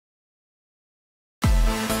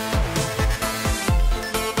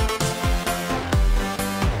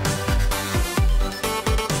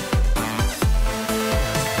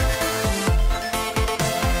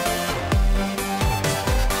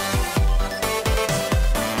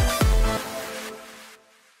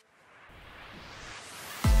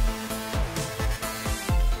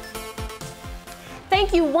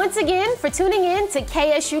Thank you once again for tuning in to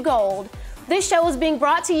KSU Gold. This show is being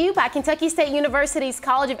brought to you by Kentucky State University's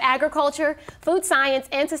College of Agriculture, Food Science,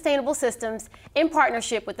 and Sustainable Systems in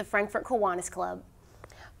partnership with the Frankfort Kiwanis Club.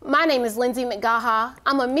 My name is Lindsay McGaha.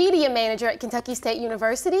 I'm a media manager at Kentucky State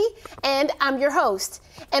University, and I'm your host.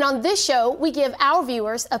 And on this show, we give our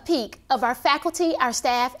viewers a peek of our faculty, our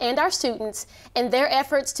staff, and our students and their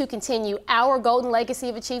efforts to continue our golden legacy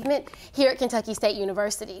of achievement here at Kentucky State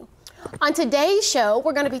University. On today's show,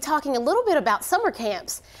 we're going to be talking a little bit about summer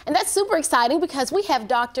camps, and that's super exciting because we have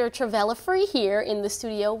Dr. Travella Free here in the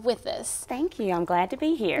studio with us. Thank you. I'm glad to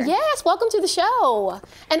be here. Yes, welcome to the show.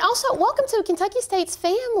 And also, welcome to Kentucky State's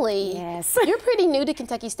family. Yes. You're pretty new to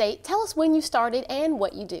Kentucky State. Tell us when you started and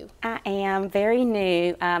what you do. I am very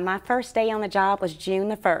new. My first day on the job was June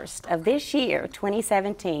the 1st of this year,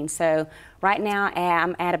 2017. So right now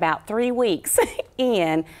I'm at about 3 weeks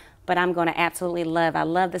in. But I'm going to absolutely I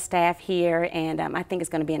love the staff here, and I think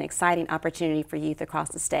it's going to be an exciting opportunity for youth across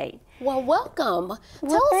the state. Well, welcome.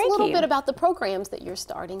 Tell us a little bit about the programs that you're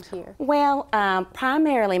starting here. Well,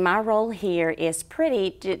 primarily my role here is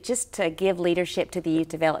just to give leadership to the Youth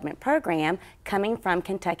Development Program coming from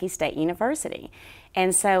Kentucky State University.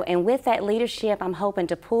 And with that leadership, I'm hoping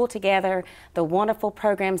to pull together the wonderful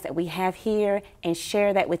programs that we have here and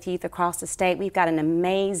share that with youth across the state. We've got an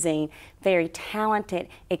amazing, very talented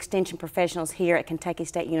extension professionals here at Kentucky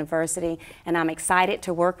State University, and I'm excited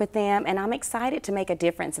to work with them, and I'm excited to make a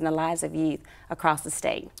difference in the lives of youth across the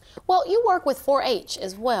state. Well, you work with 4-H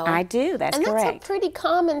as well. I do, that's correct. And that's a pretty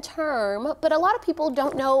common term, but a lot of people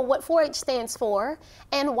don't know what 4-H stands for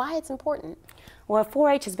and why it's important. Well,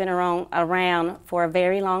 4-H has been around for a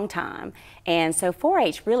very long time, and so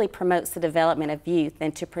 4-H really promotes the development of youth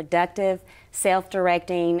into productive,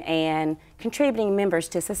 self-directing, and contributing members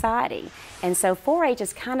to society. And so 4-H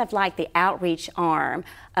is kind of like the outreach arm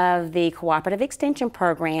of the Cooperative Extension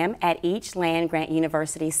Program at each land-grant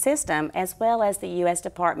university system, as well as the U.S.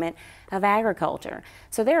 Department of Agriculture.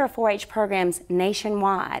 So there are 4-H programs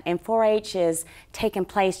nationwide, and 4-H is taking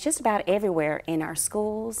place just about everywhere in our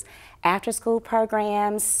schools, after-school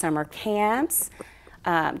programs, summer camps,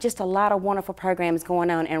 just a lot of wonderful programs going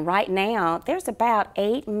on. And right now, there's about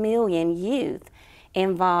 8 million youth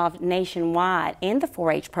involved nationwide in the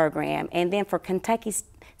 4-H program. And then for Kentucky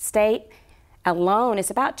State alone, it's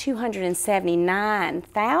about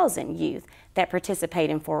 279,000 youth that participate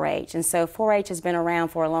in 4-H. And so 4-H has been around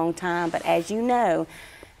for a long time, but as you know,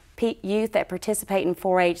 youth that participate in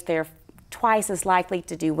 4-H, they're twice as likely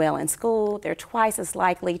to do well in school, they're twice as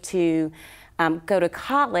likely to go to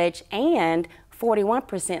college, and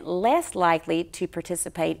 41% less likely to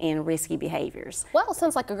participate in risky behaviors. Well,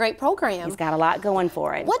 sounds like a great program. It's got a lot going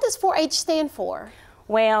for it. What does 4-H stand for?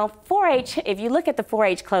 Well, 4-H, if you look at the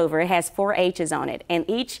 4-H clover, it has 4 H's on it, and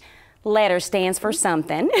each letter stands for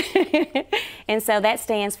something. And so that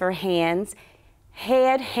stands for hands,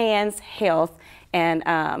 head, hands, health, and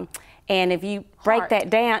if you break that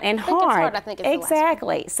down, and heart, I think it's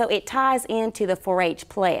exactly. So it ties into the 4-H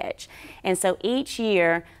pledge. And so each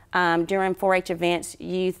year during 4-H events,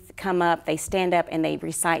 youth come up, they stand up, and they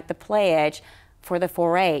recite the pledge for the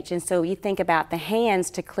 4-H. And so you think about the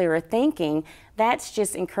hands to clearer thinking. That's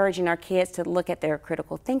just encouraging our kids to look at their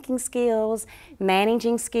critical thinking skills,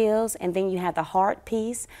 managing skills, and then you have the heart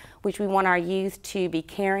piece, which we want our youth to be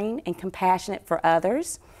caring and compassionate for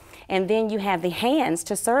others. And then you have the hands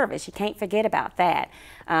to service. You can't forget about that.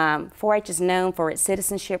 4-H is known for its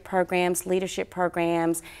citizenship programs, leadership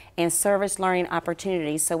programs, and service learning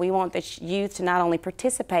opportunities. So we want the youth to not only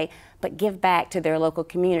participate, but give back to their local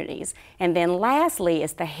communities. And then lastly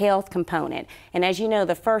is the health component. And as you know,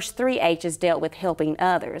 the first 3 H's dealt with helping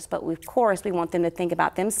others, but of course we want them to think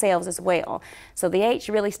about themselves as well. So the H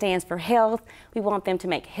really stands for health. We want them to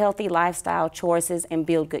make healthy lifestyle choices and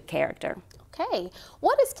build good character. Okay.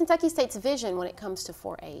 What is Kentucky State's vision when it comes to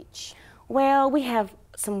 4-H? Well, we have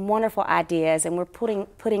some wonderful ideas, and we're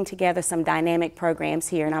putting together some dynamic programs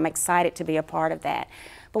here, and I'm excited to be a part of that.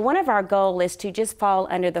 But one of our goals is to just fall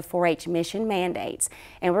under the 4-H mission mandates,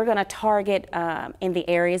 and we're going to target in the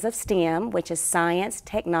areas of STEM, which is science,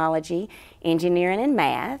 technology, engineering, and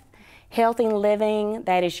math. Healthy living,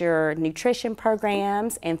 that is your nutrition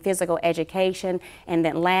programs and physical education, and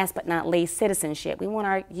then last but not least, citizenship. We want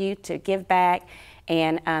our youth to give back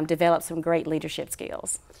and develop some great leadership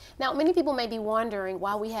skills. Now, many people may be wondering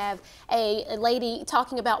why we have a lady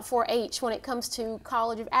talking about 4-H when it comes to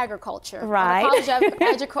College of Agriculture. Right. On the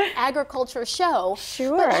College of Agriculture show.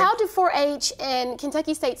 Sure. But how do 4-H and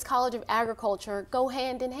Kentucky State's College of Agriculture go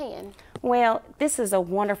hand in hand? Well, this is a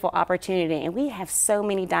wonderful opportunity, and we have so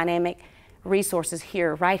many dynamic resources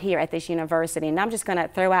here, right here at this university, and I'm just going to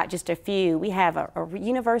throw out just a few. We have a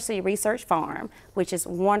university research farm, which is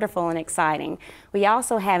wonderful and exciting. We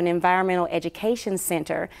also have an environmental education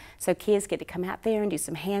center, so kids get to come out there and do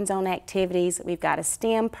some hands-on activities. We've got a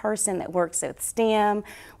STEM person that works with STEM.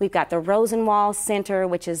 We've got the Rosenwald Center,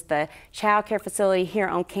 which is the child care facility here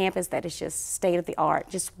on campus that is just state-of-the-art,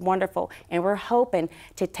 just wonderful. And we're hoping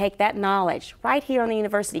to take that knowledge right here on the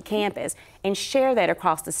university campus and share that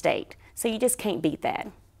across the state. So you just can't beat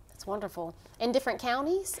that. That's wonderful. In different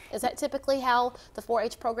counties, is that typically how the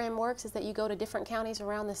 4-H program works, is that you go to different counties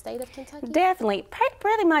around the state of Kentucky? Definitely.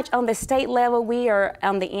 Pretty much on the state level, we are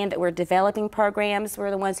on the end that we're developing programs.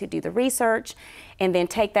 We're the ones who do the research and then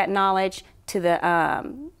take that knowledge to the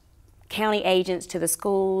county agents, to the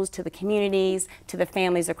schools, to the communities, to the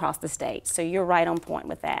families across the state. So you're right on point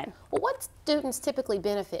with that. Well, what students typically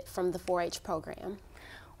benefit from the 4-H program?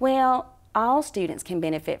 Well, all students can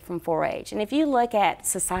benefit from 4-H. And if you look at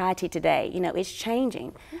society today, you know, it's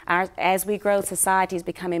changing. As we grow, society is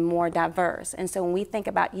becoming more diverse. And so when we think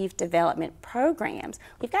about youth development programs,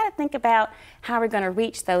 we've got to think about how we're going to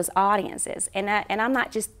reach those audiences. And I'm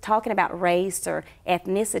not just talking about race or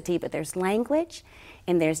ethnicity, but there's language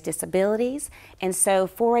and there's disabilities. And so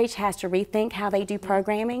 4-H has to rethink how they do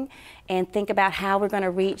programming and think about how we're going to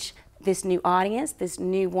reach this new audience, this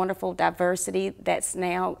new wonderful diversity that's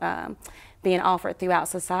now being offered throughout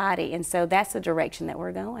society. And so that's the direction that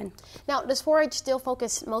we're going. Now, does 4-H still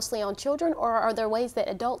focus mostly on children, or are there ways that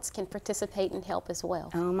adults can participate and help as well?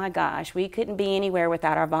 Oh my gosh, we couldn't be anywhere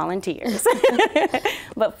without our volunteers.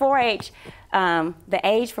 But 4-H, the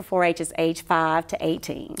age for 4-H is age 5 to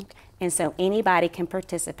 18. And so anybody can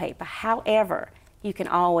participate. But however, you can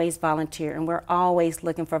always volunteer, and we're always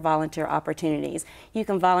looking for volunteer opportunities. You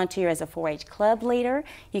can volunteer as a 4-H club leader.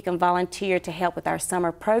 You can volunteer to help with our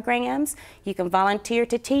summer programs. You can volunteer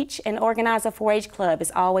to teach and organize a 4-H club.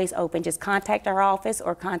 It's always open. Just contact our office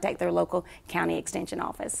or contact their local county extension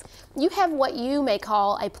office. You have what you may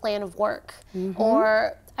call a plan of work,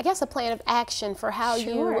 or I guess a plan of action for how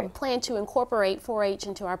you plan to incorporate 4-H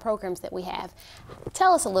into our programs that we have.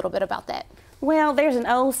 Tell us a little bit about that. Well, there's an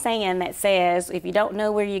old saying that says, if you don't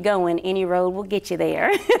know where you're going, any road will get you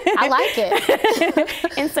there. I like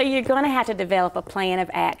it. And so you're going to have to develop a plan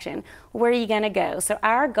of action. Where are you going to go? So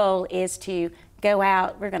our goal is to go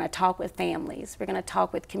out, we're going to talk with families, we're going to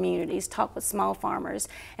talk with communities, talk with small farmers,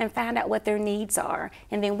 and find out what their needs are.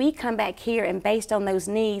 And then we come back here, and based on those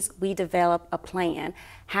needs, we develop a plan.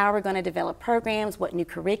 How we're going to develop programs, what new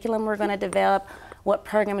curriculum we're going to develop, what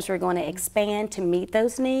programs we're going to expand to meet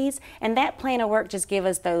those needs. And that plan of work just gives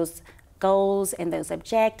us those goals and those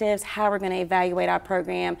objectives, how we're going to evaluate our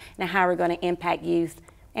program, and how we're going to impact youth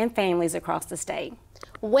and families across the state.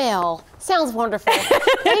 Well, sounds wonderful.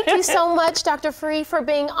 Thank you so much, Dr. Free, for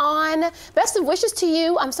being on. Best of wishes to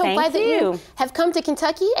you. I'm so glad that you have come to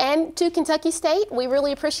Kentucky and to Kentucky State. We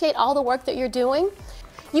really appreciate all the work that you're doing.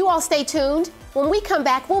 You all stay tuned. When we come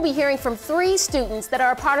back, we'll be hearing from 3 students that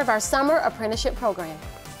are a part of our Summer Apprenticeship Program.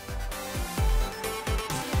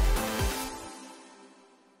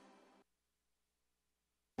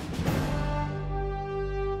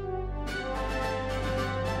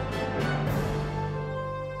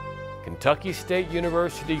 Kentucky State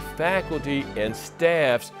University faculty and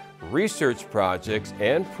staff's research projects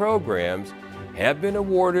and programs have been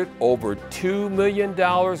awarded over $2 million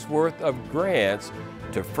worth of grants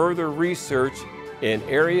to further research in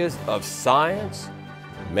areas of science,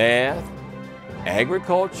 math,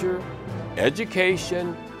 agriculture,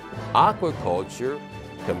 education, aquaculture,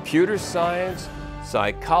 computer science,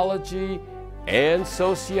 psychology, and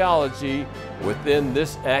sociology within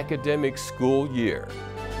this academic school year.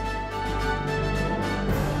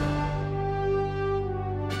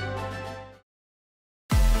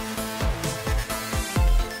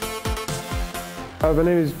 My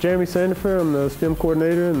name is Jeremy Sandifer. I'm the STEM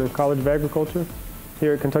coordinator in the College of Agriculture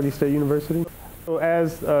here at Kentucky State University. So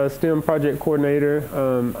as a STEM project coordinator,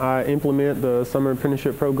 I implement the Summer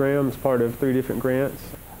Apprenticeship Program as part of 3 different grants.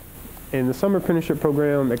 And the Summer Apprenticeship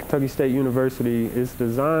Program at Kentucky State University is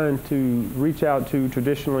designed to reach out to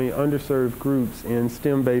traditionally underserved groups in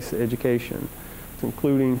STEM-based education,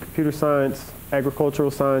 including computer science,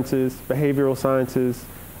 agricultural sciences, behavioral sciences,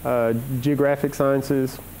 geographic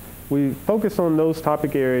sciences. We focus on those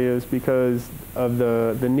topic areas because of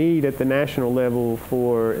the need at the national level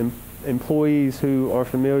for employees who are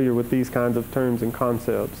familiar with these kinds of terms and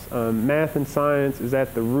concepts. Math and science is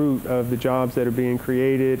at the root of the jobs that are being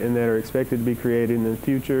created and that are expected to be created in the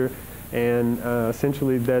future. And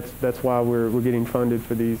essentially that's why we're getting funded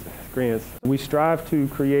for these grants. We strive to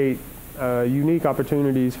create unique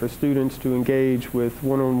opportunities for students to engage with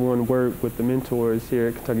one-on-one work with the mentors here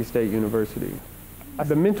at Kentucky State University.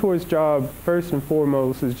 The mentor's job, first and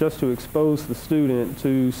foremost, is just to expose the student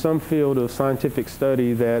to some field of scientific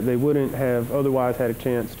study that they wouldn't have otherwise had a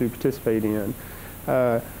chance to participate in.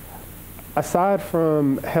 Aside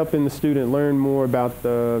from helping the student learn more about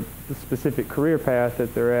the specific career path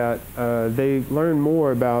that they're at, they learn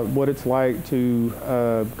more about what it's like to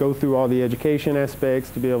go through all the education aspects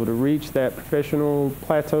to be able to reach that professional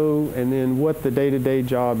plateau, and then what the day-to-day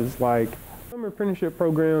job is like. The Summer Apprenticeship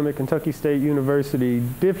Program at Kentucky State University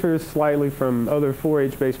differs slightly from other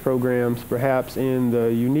 4-H-based programs, perhaps in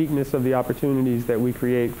the uniqueness of the opportunities that we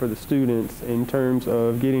create for the students in terms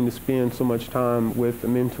of getting to spend so much time with the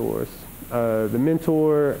mentors. The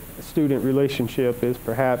mentor-student relationship is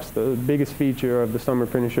perhaps the biggest feature of the Summer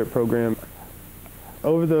Apprenticeship Program.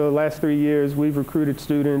 Over the last 3 years, we've recruited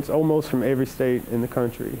students almost from every state in the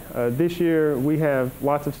country. This year, we have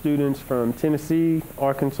lots of students from Tennessee,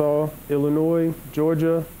 Arkansas, Illinois,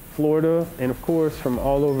 Georgia, Florida, and of course, from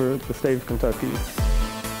all over the state of Kentucky.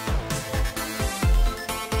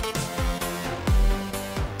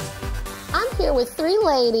 I'm here with 3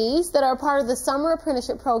 ladies that are part of the Summer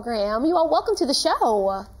Apprenticeship Program. You all, welcome to the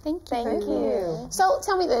show. Thank you. So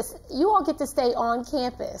tell me this, you all get to stay on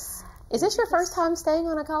campus. Is this your first time staying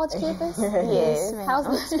on a college campus? Yes. How's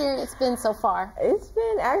the experience been so far? It's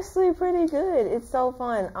been actually pretty good. It's so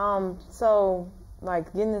fun. So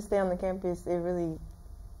like getting to stay on the campus, it really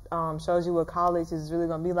shows you what college is really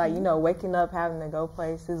going to be like. You know, waking up, having to go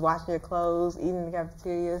places, washing your clothes, eating in the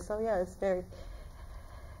cafeteria. So yeah,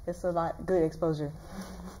 it's a lot good exposure.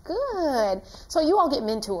 Good. So you all get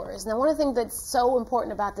mentors. Now, one of the things that's so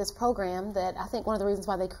important about this program, that I think one of the reasons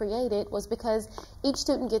why they created, was because each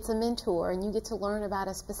student gets a mentor and you get to learn about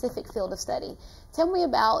a specific field of study. Tell me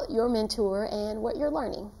about your mentor and what you're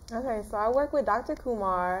learning. Okay, so I work with Dr.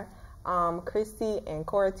 Kumar, Christy, and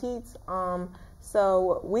Cora Teets.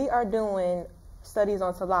 So we are doing studies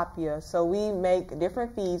on tilapia. So we make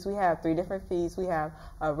different feeds. We have 3 different feeds. We have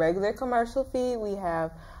a regular commercial feed, we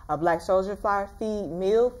have a black soldier fly feed,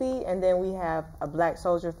 meal feed, and then we have a black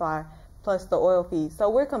soldier fly plus the oil feed. So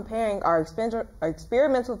we're comparing our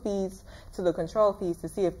experimental feeds to the control feeds to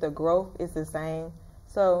see if the growth is the same.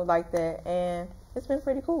 So like that, and it's been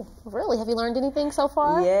pretty cool. Really? Have you learned anything so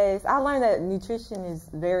far? Yes, I learned that nutrition is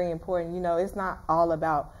very important. You know, it's not all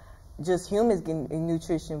about just humans getting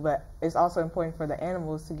nutrition, but it's also important for the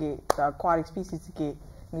animals to get, the aquatic species to get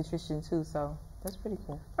nutrition too, so that's pretty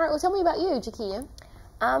cool. All right, well tell me about you, Jakia.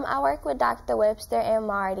 I work with Dr. Webster and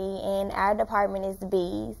Marty, and our department is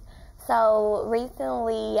bees. So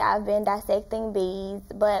recently I've been dissecting bees,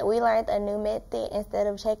 but we learned a new method. Instead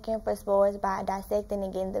of checking for spores by dissecting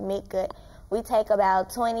and getting the midgut, we take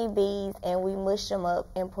about 20 bees and we mush them up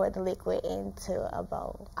and pour the liquid into a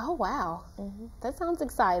bowl. Oh, wow. That sounds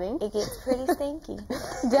exciting. It gets pretty stinky.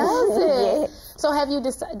 Does it? Yes. So have you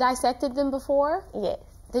dissected them before? Yes.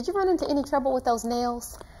 Did you run into any trouble with those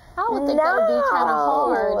nails? I would think that would be kind of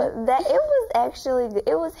hard.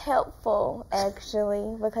 It was helpful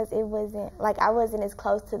actually, because it wasn't, like, I wasn't as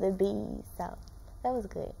close to the bees, so that was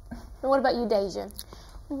good. And what about you, Deja?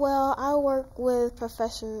 Well, I work with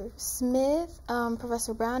Professor Smith,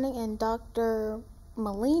 Professor Browning, and Dr.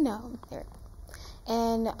 Molina.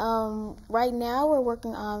 And right now we're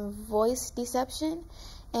working on voice deception,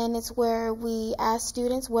 and it's where we ask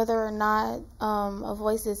students whether or not a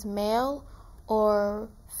voice is male or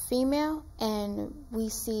female, and we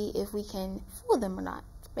see if we can fool them or not,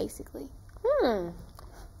 basically.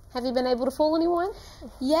 Have you been able to fool anyone?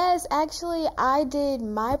 Yes, actually, I did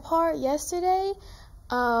my part yesterday,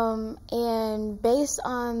 and based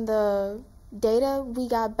on the data we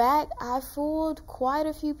got back, I fooled quite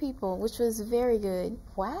a few people, which was very good.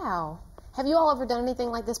 Wow. Have you all ever done anything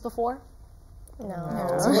like this before? No.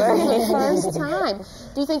 It's the first time.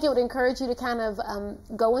 Do you think it would encourage you to kind of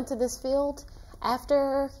go into this field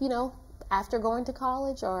after, after going to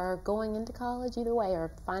college or going into college, either way,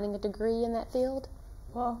 or finding a degree in that field?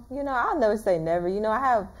 Well, I'll never say never. I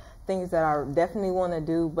have things that I definitely want to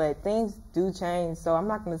do, but things do change, so I'm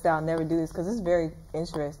not going to say I'll never do this because it's very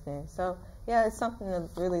interesting. So, yeah, it's something to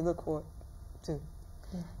really look forward to.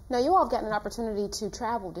 Now, you all have gotten an opportunity to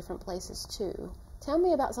travel different places, too. Tell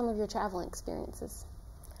me about some of your traveling experiences.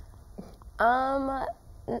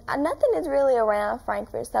 Nothing is really around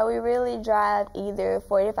Frankfurt, so we really drive either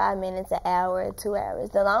 45 minutes, an hour, 2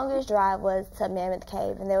 hours. The longest drive was to Mammoth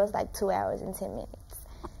Cave, and there was like 2 hours and 10 minutes.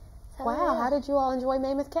 So, wow, yeah. How did you all enjoy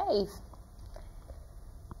Mammoth Cave?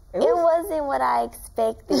 It wasn't what I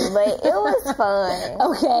expected, but it was fun.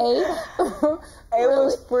 Okay. It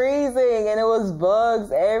was freezing and it was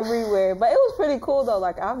bugs everywhere. But it was pretty cool though.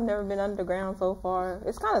 Like, I've never been underground so far.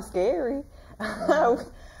 It's kind of scary.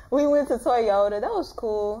 We went to Toyota. That was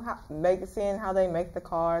cool. Seeing how they make the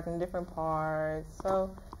cars and different parts.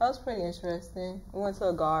 So that was pretty interesting. We went to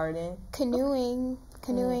a garden.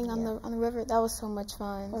 Canoeing on the river. That was so much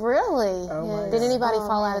fun. Really? Oh Did anybody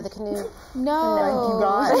fall out of the canoe? No. Thank you,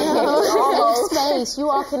 God. Almost. Space. You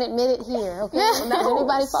all can admit it here, okay? Did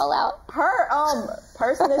anybody fall out? Her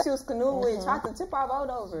person that she was canoeing with tried to tip our boat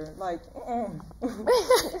over. Like,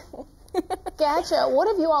 Gotcha. What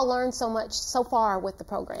have you all learned so far with the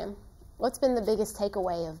program? What's been the biggest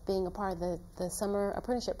takeaway of being a part of the Summer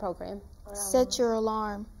Apprenticeship Program? Set your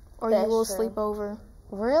alarm or you will sleep over.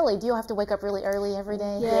 Really? Do you have to wake up really early every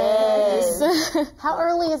day? Yes. How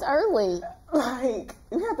early is early? Like,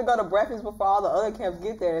 we have to go to breakfast before all the other camps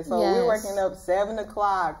get there. So we're waking up 7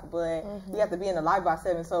 o'clock, but we have to be in the light by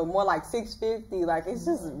 7. So more like 6:50. Like, it's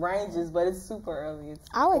just ranges, but it's super early.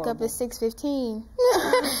 I wake up at 6:15.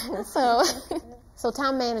 So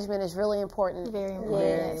time management is really important. Very important.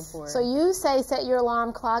 Very important. So you say set your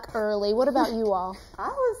alarm clock early. What about you all? I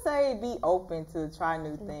would say be open to try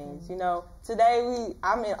new things. You know, today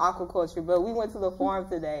I'm in aquaculture, but we went to the farm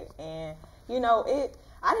today, and you know,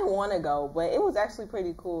 I didn't want to go, but it was actually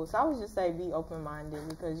pretty cool. So I would just say be open-minded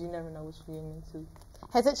because you never know what you're getting into.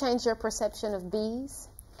 Has it changed your perception of bees?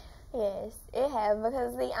 Yes, it has,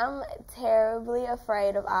 because I'm terribly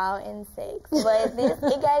afraid of all insects, but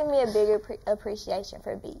it gave me a bigger appreciation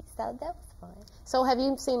for bees, so that was fun. So have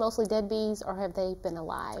you seen mostly dead bees, or have they been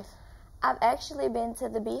alive? I've actually been to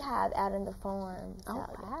the beehive out in the farm. So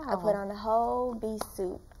wow. I put on a whole bee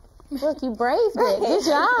suit. Look, you braved it. Good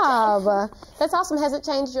job. That's awesome. Has it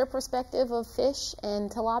changed your perspective of fish and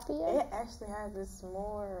tilapia? It actually has. It's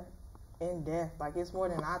more in depth. Like, it's more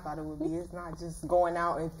than I thought it would be. It's not just going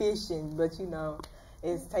out and fishing, but you know,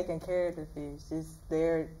 it's taking care of the fish. It's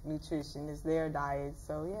their nutrition. It's their diet.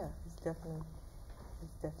 So yeah, it's definitely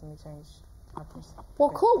changed my perspective.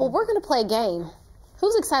 Well, cool. Well, we're going to play a game.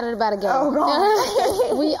 Who's excited about a game? Oh,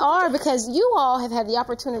 God. We are, because you all have had the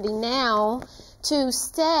opportunity now to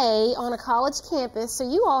stay on a college campus, so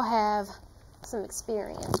you all have some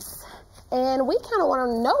experience. And we kind of want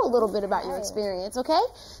to know a little bit about your experience, okay?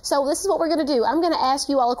 So this is what we're going to do. I'm going to ask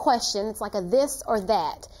you all a question. It's like a this or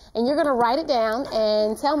that. And you're going to write it down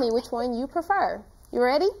and tell me which one you prefer. You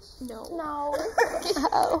ready? No.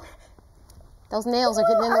 Uh-oh. Those nails are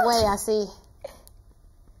getting in the way, I see.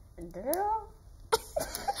 Girl.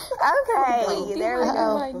 Okay, there we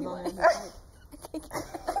go.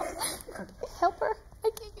 Help her. I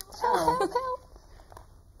can't give help.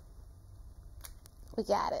 We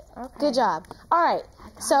got it. Okay. Good job. All right.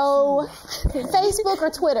 So, Facebook or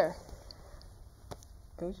Twitter?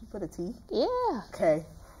 Can we put a T? Yeah. Okay.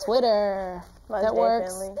 Twitter. Most that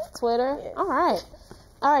works. definitely. Twitter. Yes. All right.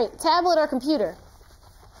 All right. Tablet or computer?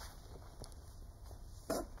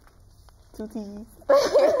 2 T's.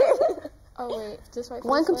 Oh wait, just right.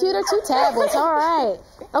 One computer, 2 tablets. All right.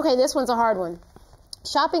 Okay, this one's a hard one.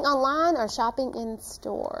 Shopping online or shopping in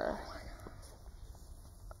store?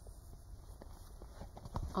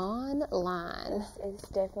 Online. It's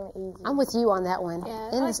definitely easy. I'm with you on that one.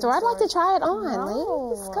 Yeah, In the store. I'd like to try it on,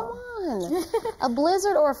 ladies. Come on. A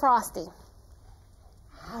Blizzard or a Frosty?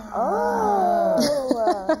 Oh.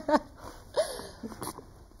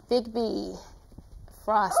 Big B.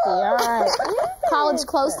 Frosty. All right. College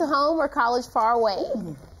close to home or college far away?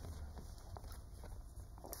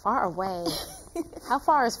 Far away. How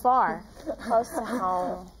far is far? Close to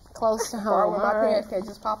home. Close to home. Or when my All right. parents can't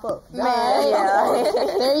just pop up. Yeah.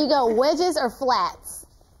 There you go. Wedges or flats?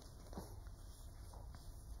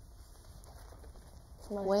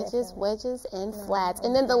 Wedges, and flats.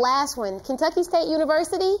 And then the last one, Kentucky State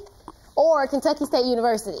University or Kentucky State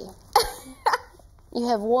University? You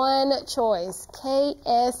have one choice,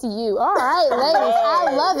 KSU. All right, ladies,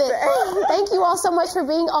 I love it. Thank you all so much for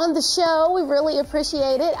being on the show. We really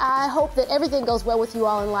appreciate it. I hope that everything goes well with you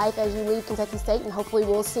all in life as you leave Kentucky State, and hopefully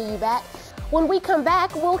we'll see you back. When we come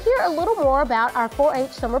back, we'll hear a little more about our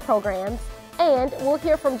 4-H summer programs, and we'll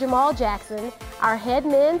hear from Jamal Jackson, our head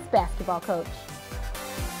men's basketball coach.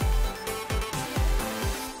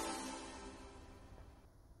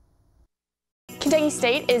 Kentucky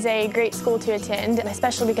State is a great school to attend,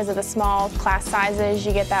 especially because of the small class sizes.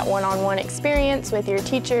 You get that one-on-one experience with your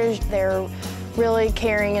teachers. They're really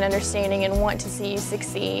caring and understanding and want to see you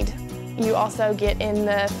succeed. You also get in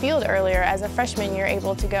the field earlier. As a freshman, you're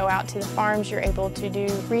able to go out to the farms, you're able to do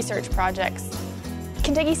research projects.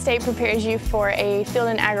 Kentucky State prepares you for a field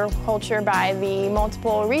in agriculture by the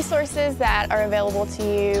multiple resources that are available to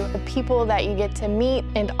you, the people that you get to meet,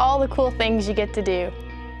 and all the cool things you get to do.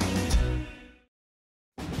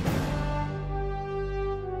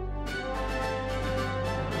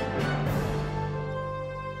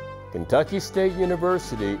 Kentucky State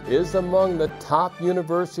University is among the top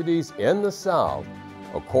universities in the South,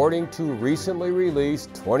 according to recently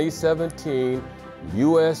released 2017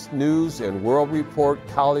 U.S. News and World Report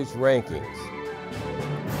College Rankings.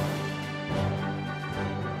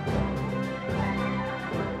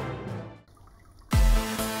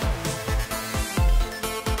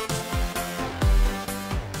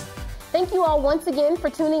 Thank you all once again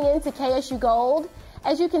for tuning in to KSU Gold.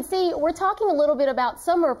 As you can see, we're talking a little bit about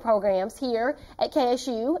summer programs here at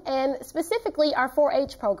KSU, and specifically our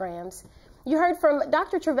 4-H programs. You heard from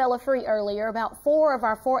Dr. Travella Free earlier about 4 of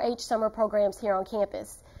our 4-H summer programs here on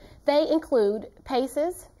campus. They include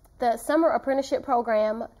PACES, the Summer Apprenticeship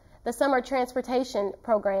Program, the Summer Transportation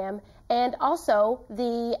Program, and also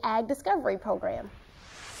the Ag Discovery Program.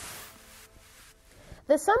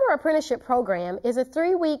 The Summer Apprenticeship Program is a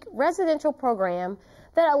 3-week residential program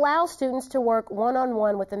that allows students to work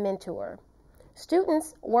one-on-one with a mentor.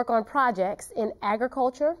 Students work on projects in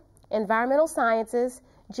agriculture, environmental sciences,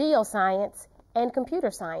 geoscience, and computer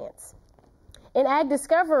science. In Ag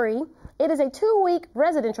Discovery, it is a 2-week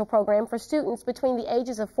residential program for students between the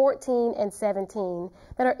ages of 14 and 17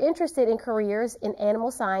 that are interested in careers in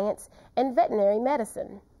animal science and veterinary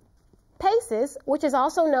medicine. PACES, which is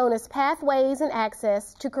also known as Pathways and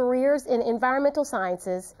Access to Careers in Environmental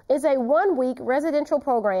Sciences, is a 1-week residential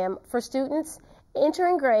program for students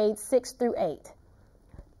entering grades 6 through 8.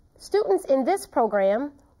 Students in this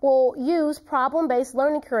program will use problem-based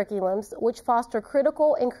learning curriculums which foster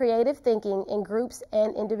critical and creative thinking in groups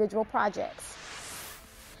and individual projects.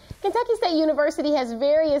 Kentucky State University has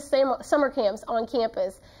various summer camps on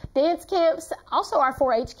campus. Dance camps, also our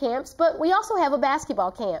 4-H camps, but we also have a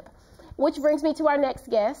basketball camp. Which brings me to our next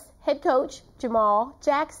guest, head coach Jamal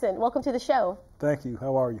Jackson. Welcome to the show. Thank you.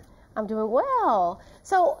 How are you? I'm doing well.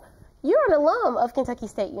 So you're an alum of Kentucky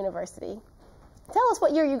State University. Tell us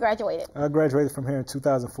what year you graduated. I graduated from here in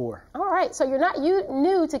 2004. All right. So you're not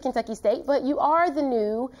new to Kentucky State, but you are the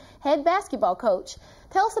new head basketball coach.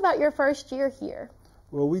 Tell us about your first year here.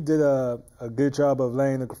 Well, we did a good job of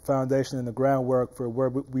laying the foundation and the groundwork for where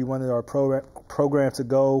we wanted our program to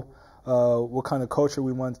go. What kind of culture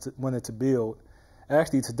we wanted to build.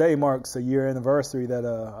 Actually, today marks a year anniversary that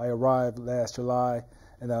I arrived last July,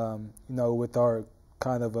 and with our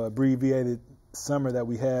kind of abbreviated summer that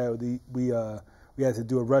we had, we had to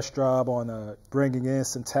do a rush job on bringing in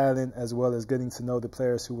some talent as well as getting to know the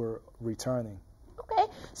players who were returning.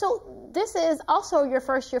 Okay, so this is also your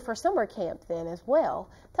first year for summer camp then as well.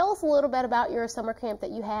 Tell us a little bit about your summer camp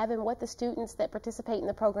that you have and what the students that participate in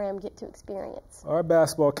the program get to experience. Our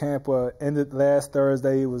basketball camp ended last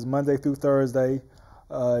Thursday. It was Monday through Thursday,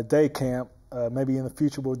 day camp. Maybe in the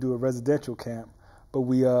future we'll do a residential camp. But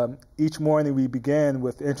we each morning we began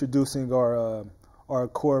with introducing our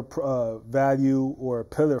core value or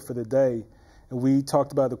pillar for the day. And we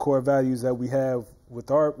talked about the core values that we have with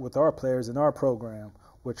our players in our program,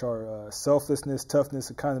 which are selflessness, toughness,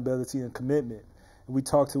 accountability, and commitment. And we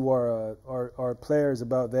talked to our players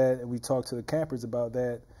about that, and we talked to the campers about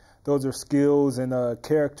that. Those are skills and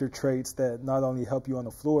character traits that not only help you on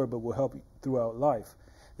the floor, but will help you throughout life.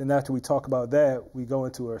 Then after we talk about that, we go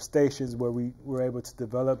into our stations where we were able to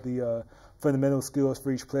develop the fundamental skills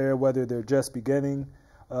for each player, whether they're just beginning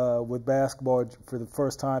with basketball for the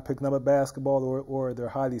first time, picking up a basketball, or they're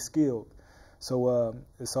highly skilled. So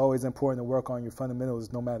it's always important to work on your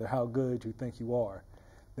fundamentals no matter how good you think you are.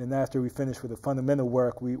 Then after we finish with the fundamental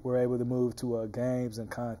work, we were able to move to games and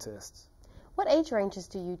contests. What age ranges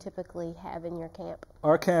do you typically have in your camp?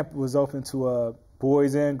 Our camp was open to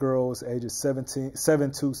boys and girls ages 7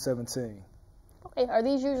 to 17. Okay, are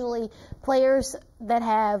these usually players that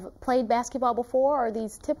have played basketball before, or are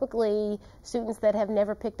these typically students that have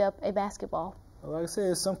never picked up a basketball? Like I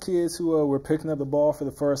said, some kids who were picking up the ball for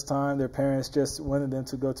the first time. Their parents just wanted them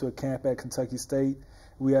to go to a camp at Kentucky State.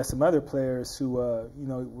 We had some other players who,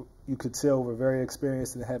 you could tell were very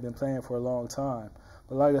experienced and had been playing for a long time.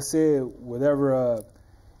 But like I said, wherever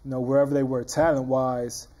they were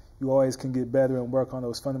talent-wise, you always can get better and work on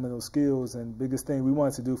those fundamental skills. And the biggest thing we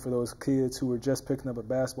wanted to do for those kids who were just picking up a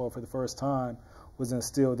basketball for the first time was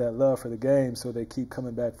instill that love for the game so they keep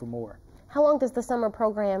coming back for more. How long does the summer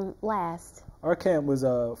program last? Our camp was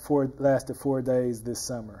lasted 4 days this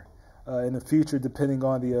summer. In the future, depending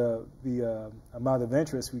on the amount of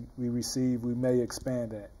interest we receive, we may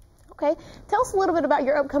expand that. Okay. Tell us a little bit about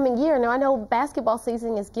your upcoming year. Now, I know basketball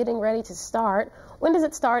season is getting ready to start. When does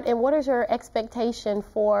it start, and what is your expectation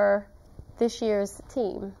for this year's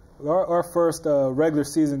team? Our first regular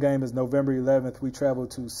season game is November 11th. We travel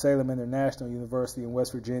to Salem International University in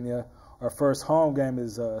West Virginia. Our first home game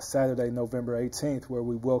is Saturday, November 18th, where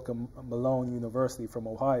we welcome Malone University from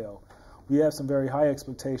Ohio. We have some very high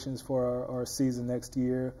expectations for our season next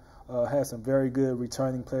year. Have some very good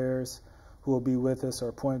returning players who will be with us.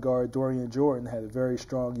 Our point guard, Dorian Jordan, had a very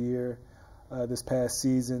strong year this past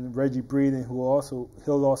season. Reggie Breeden,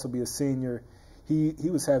 he'll also be a senior. He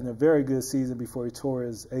was having a very good season before he tore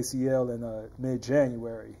his ACL in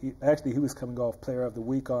mid-January. He was coming off Player of the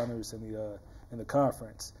Week honors in the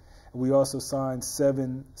conference. And we also signed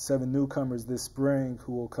seven newcomers this spring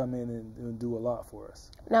who will come in and do a lot for us.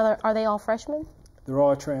 Now, are they all freshmen? They're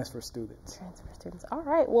all transfer students. Transfer students. All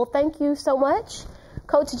right. Well, thank you so much,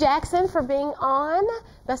 Coach Jackson, for being on.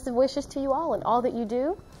 Best of wishes to you all and all that you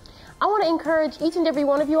do. I want to encourage each and every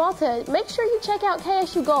one of you all to make sure you check out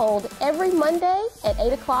KSU Gold every Monday at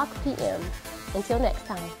 8 o'clock p.m. Until next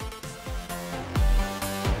time.